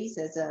capabilities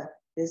as a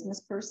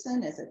business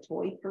person, as a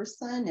toy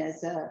person,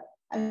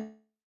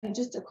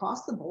 just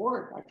across the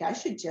board. Like, I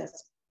should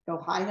just go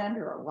hide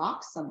under a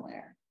rock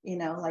somewhere,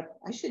 like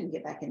I shouldn't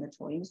get back in the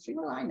toy industry.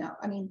 What do I know?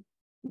 I mean,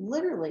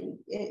 literally,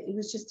 it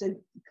was just a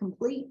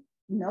complete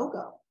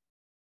no-go.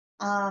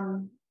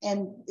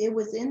 And it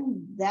was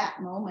in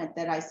that moment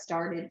that I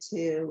started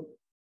to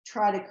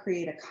try to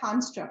create a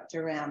construct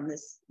around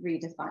this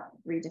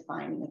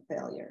redefining of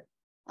failure.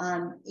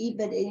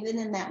 But even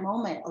in that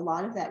moment, a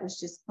lot of that was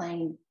just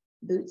plain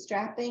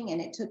bootstrapping, and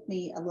it took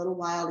me a little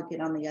while to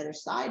get on the other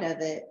side of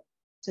it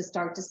to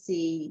start to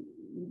see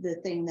the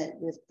thing that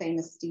the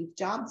famous Steve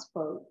Jobs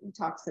quote. He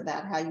talks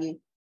about how you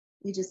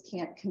just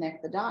can't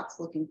connect the dots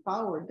looking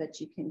forward, but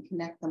you can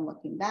connect them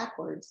looking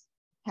backwards.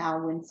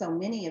 How when so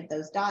many of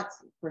those dots,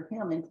 for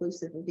him,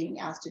 inclusive of being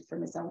ousted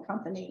from his own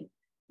company,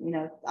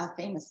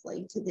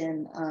 famously, to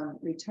then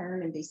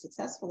return and be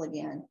successful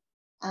again,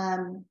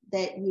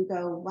 that you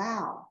go,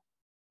 wow,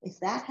 if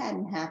that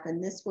hadn't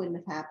happened, this wouldn't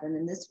have happened,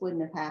 and this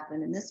wouldn't have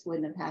happened, and this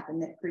wouldn't have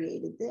happened, that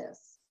created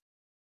this.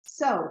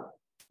 So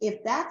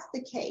if that's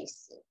the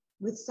case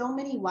with so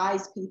many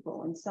wise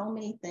people and so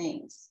many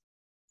things,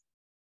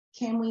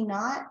 can we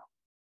not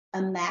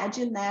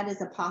imagine that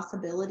as a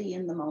possibility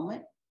in the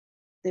moment,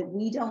 that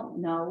we don't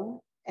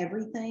know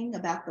everything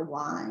about the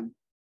why?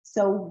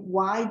 So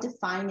why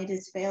define it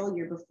as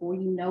failure before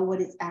you know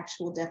what its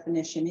actual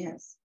definition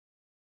is?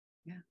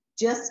 Yeah.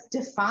 Just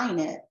define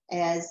it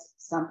as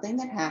something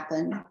that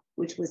happened,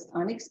 which was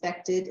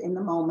unexpected in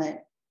the moment,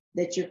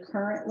 that you're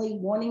currently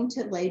wanting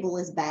to label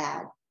as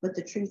bad, but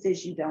the truth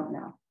is you don't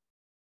know.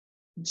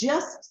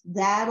 Just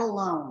that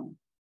alone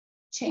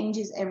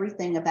changes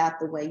everything about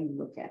the way you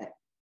look at it.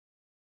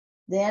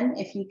 Then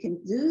if you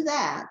can do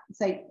that,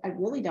 say, I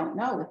really don't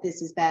know if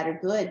this is bad or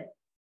good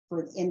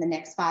for in the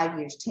next 5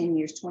 years, 10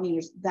 years, 20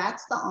 years.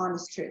 That's the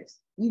honest truth.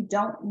 You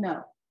don't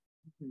know.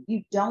 Mm-hmm.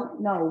 You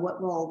don't know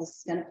what role this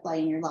is going to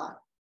play in your life.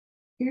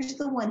 Here's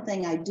the one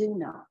thing I do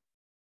know.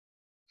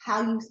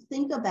 How you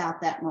think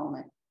about that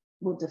moment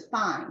will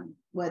define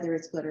whether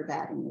it's good or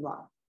bad in your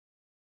life.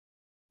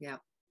 Yeah.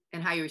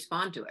 And how you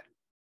respond to it.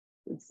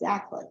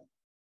 Exactly.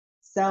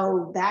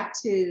 So back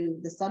to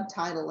the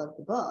subtitle of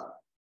the book,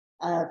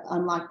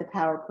 Unlock the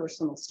Power of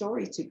Personal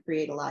Stories to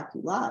Create a Life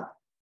You Love.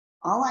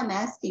 All I'm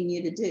asking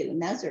you to do,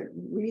 and that's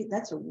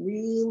a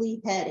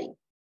really petty,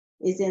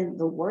 is in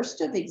the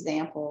worst of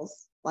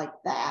examples like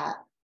that,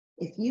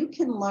 if you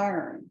can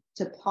learn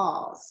to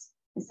pause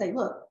and say,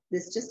 look,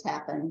 this just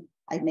happened.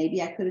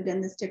 Maybe I could have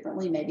done this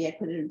differently. Maybe I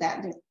could have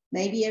done that.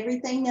 Maybe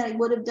everything that I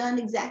would have done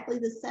exactly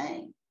the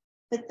same,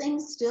 but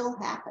things still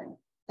happen.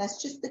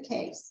 That's just the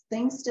case.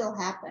 Things still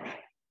happen.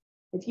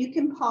 If you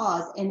can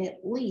pause and at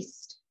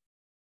least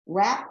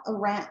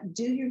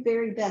do your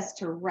very best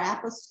to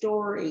wrap a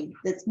story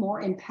that's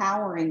more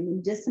empowering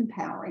than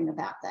disempowering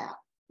about that,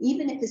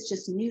 even if it's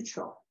just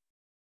neutral,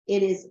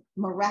 it is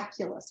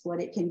miraculous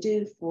what it can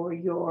do for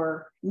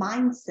your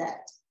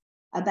mindset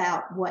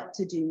about what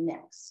to do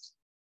next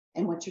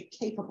and what you're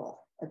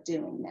capable of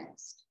doing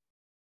next.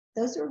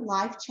 Those are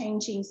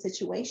life-changing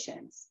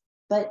situations,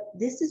 but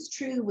this is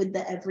true with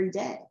the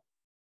everyday.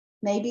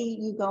 Maybe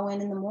you go in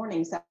the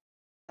morning,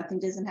 something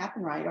doesn't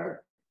happen right,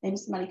 or maybe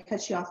somebody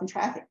cuts you off in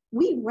traffic.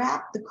 We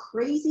wrap the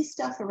crazy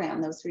stuff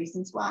around those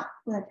reasons why,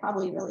 when there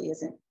probably really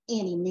isn't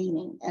any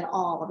meaning at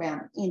all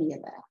around any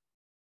of that.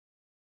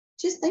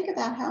 Just think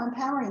about how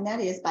empowering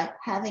that is by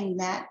having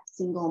that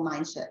single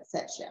mindset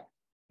shift.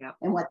 Yep.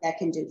 And what that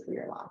can do for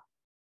your life.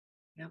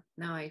 Yep.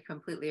 No, I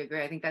completely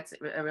agree. I think that's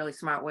a really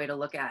smart way to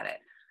look at it.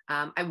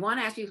 I want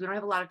to ask you, because we don't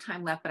have a lot of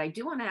time left, but I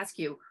do want to ask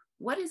you,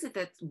 what is it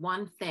that's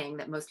one thing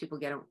that most people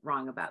get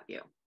wrong about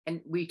you?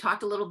 And we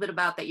talked a little bit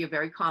about that you're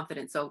very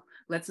confident. So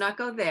let's not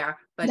go there.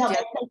 But No,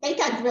 just, they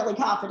think I'm really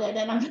confident,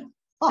 and I'm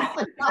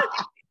often not.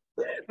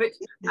 but,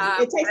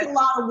 It takes a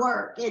lot of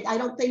work. I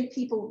don't think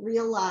people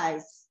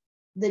realize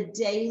the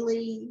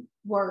daily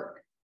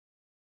work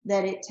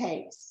that it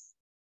takes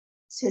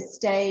to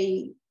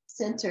stay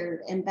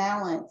centered and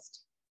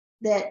balanced,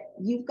 that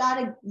you've got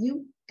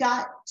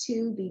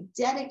to be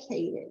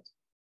dedicated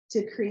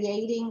to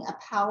creating a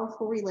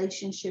powerful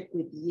relationship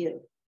with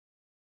you.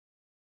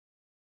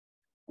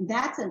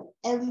 That's an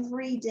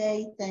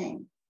everyday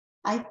thing.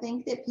 I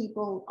think that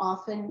people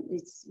often,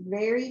 it's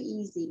very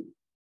easy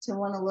to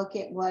want to look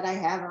at what I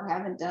have or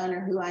haven't done,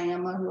 or who I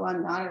am or who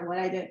I'm not, or what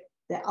I do,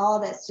 that all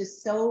that's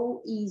just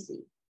so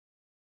easy.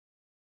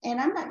 And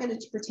I'm not going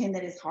to pretend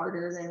that it's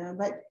harder than,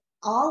 but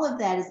all of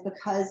that is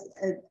because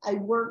I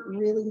work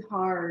really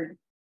hard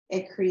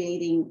at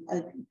creating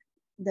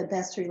the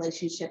best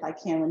relationship I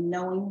can, with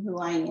knowing who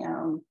I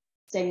am,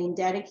 staying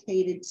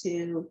dedicated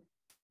to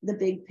the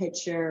big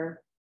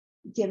picture,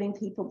 giving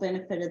people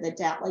benefit of the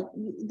doubt. Like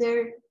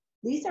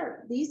these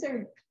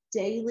are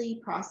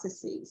daily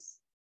processes.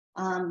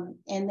 And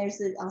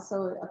there's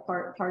also a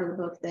part of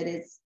the book that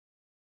is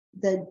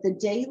the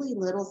daily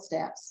little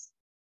steps.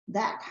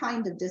 That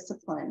kind of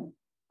discipline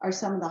are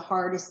some of the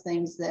hardest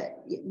things that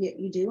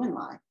you do in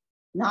life.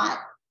 Not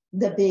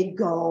the big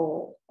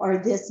goal, or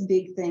this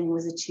big thing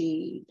was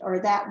achieved, or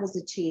that was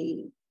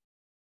achieved.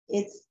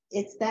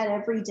 It's that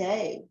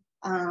everyday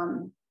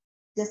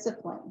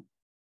discipline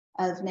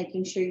of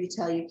making sure you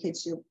tell your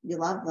kids you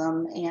love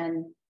them,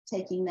 and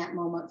taking that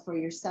moment for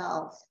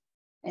yourself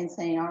and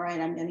saying, all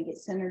right, I'm going to get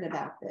centered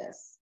about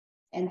this,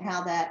 and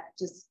how that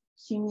just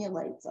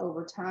accumulates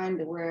over time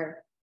to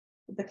where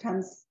it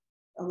becomes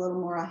a little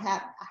more a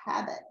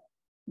habit.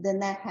 Then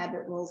that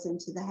habit rolls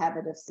into the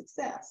habit of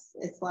success.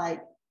 It's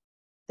like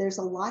there's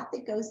a lot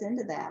that goes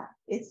into that.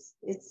 It's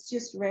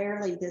just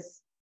rarely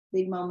this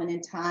big moment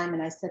in time,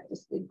 and I set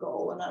this big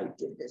goal and I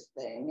did this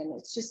thing, and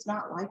it's just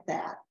not like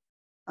that.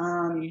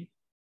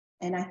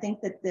 And I think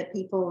that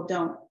people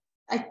don't.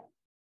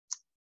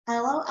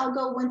 I'll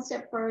go one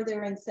step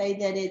further and say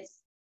that it's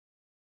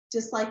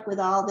just like with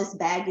all this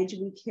baggage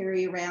we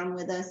carry around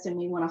with us, and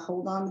we want to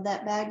hold on to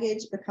that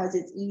baggage because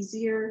it's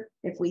easier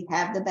if we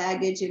have the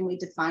baggage and we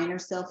define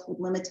ourselves with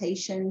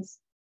limitations,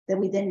 that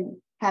we then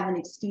have an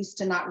excuse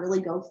to not really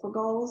go for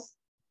goals.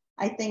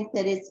 I think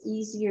that it's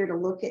easier to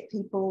look at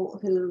people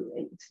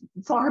who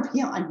far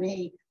beyond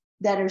me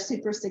that are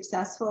super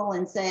successful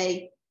and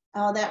say,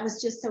 oh, that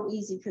was just so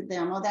easy for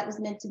them. Oh, that was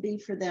meant to be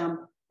for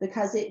them,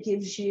 because it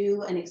gives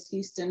you an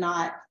excuse to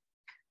not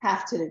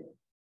have to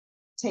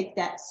take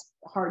that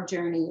hard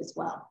journey as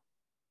well.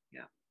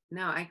 Yeah,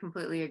 no, I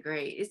completely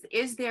agree.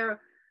 Is there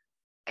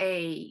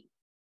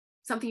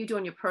something you do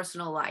in your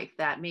personal life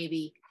that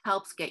maybe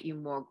helps get you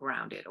more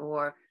grounded,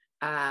 or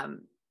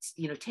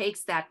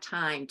takes that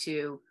time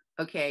to,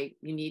 okay,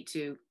 you need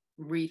to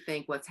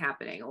rethink what's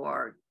happening,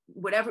 or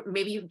whatever,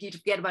 maybe you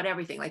forget about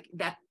everything, like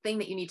that thing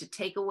that you need to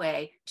take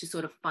away to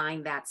sort of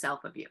find that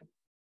self of you?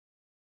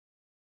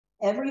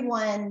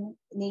 Everyone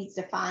needs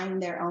to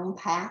find their own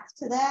path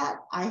to that.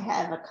 I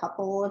have a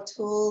couple of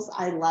tools.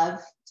 I love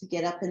to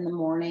get up in the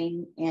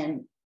morning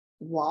and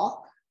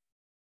walk.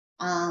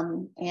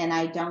 And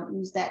I don't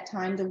use that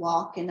time to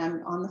walk and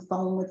I'm on the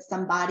phone with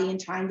somebody and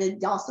trying to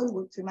also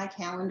look through my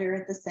calendar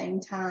at the same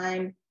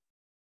time.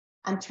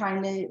 I'm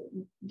trying to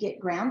get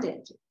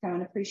grounded from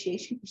an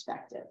appreciation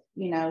perspective.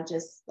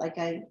 Just like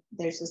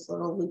there's this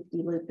little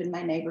loop-de-loop in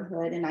my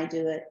neighborhood, and I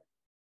do it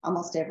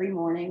almost every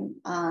morning.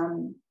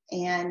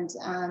 And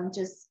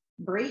just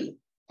breathe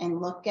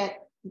and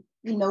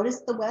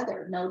notice the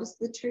weather, notice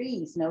the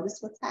trees, notice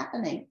what's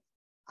happening.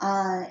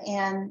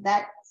 And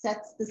that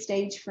sets the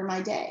stage for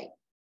my day.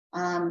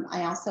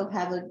 I also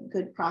have a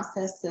good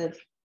process of,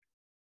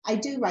 I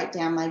do write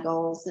down my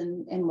goals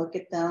and look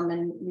at them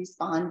and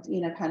respond,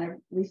 kind of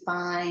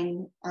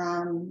refine.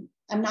 I'm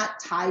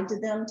not tied to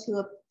them to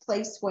a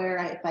place where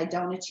if I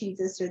don't achieve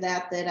this or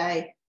that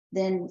I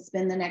then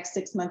spend the next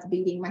 6 months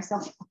beating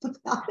myself up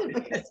about it,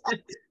 because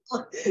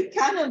that's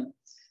kind of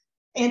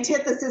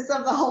antithesis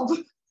of the whole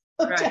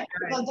objective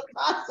of the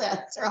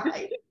process,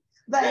 right?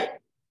 But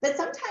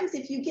sometimes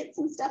if you get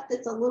some stuff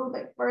that's a little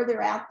bit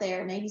further out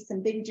there, maybe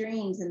some big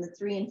dreams in the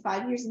 3 and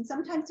 5 years, and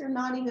sometimes they're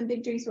not even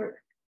big dreams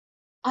where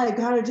I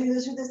got to do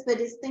this or this, but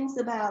it's things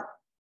about,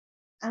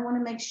 I want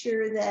to make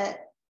sure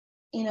that,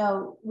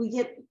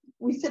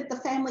 we fit the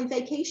family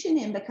vacation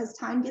in because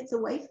time gets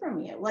away from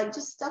you, like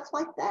just stuff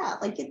like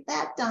that, like get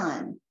that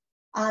done.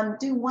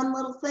 Do one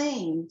little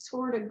thing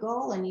toward a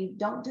goal, and you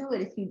don't do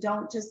it if you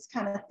don't just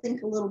kind of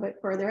think a little bit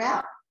further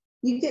out.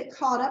 You get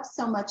caught up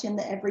so much in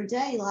the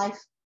everyday, life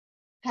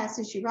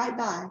passes you right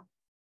by.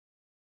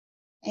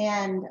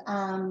 And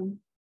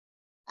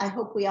I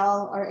hope we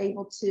all are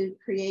able to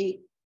create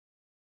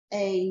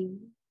a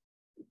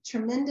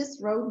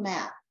tremendous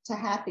roadmap to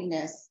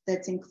happiness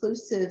that's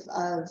inclusive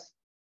of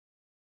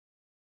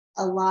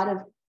a lot of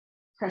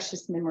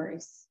precious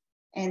memories.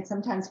 And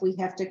sometimes we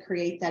have to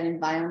create that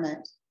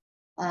environment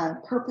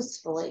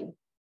purposefully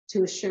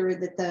to assure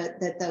that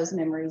that those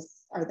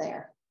memories are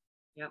there.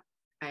 Yep,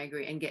 I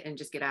agree. And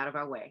just get out of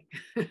our way,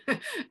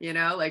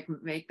 like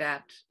make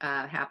that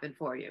happen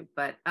for you.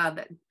 But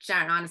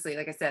Sharon, honestly,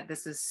 like I said,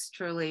 this is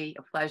truly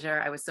a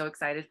pleasure. I was so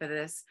excited for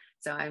this.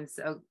 So I'm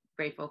so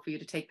grateful for you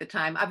to take the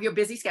time of your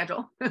busy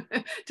schedule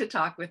to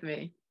talk with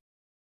me.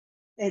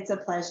 It's a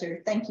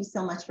pleasure. Thank you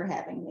so much for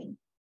having me.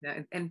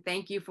 And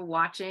thank you for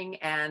watching.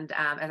 And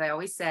as I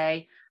always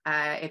say,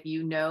 if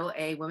you know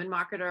a women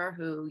marketer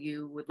who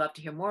you would love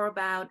to hear more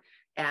about,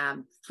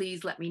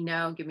 please let me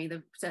know, give me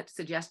the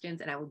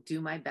suggestions, and I will do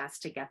my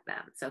best to get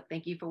them. So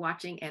thank you for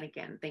watching. And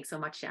again, thanks so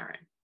much, Sharon.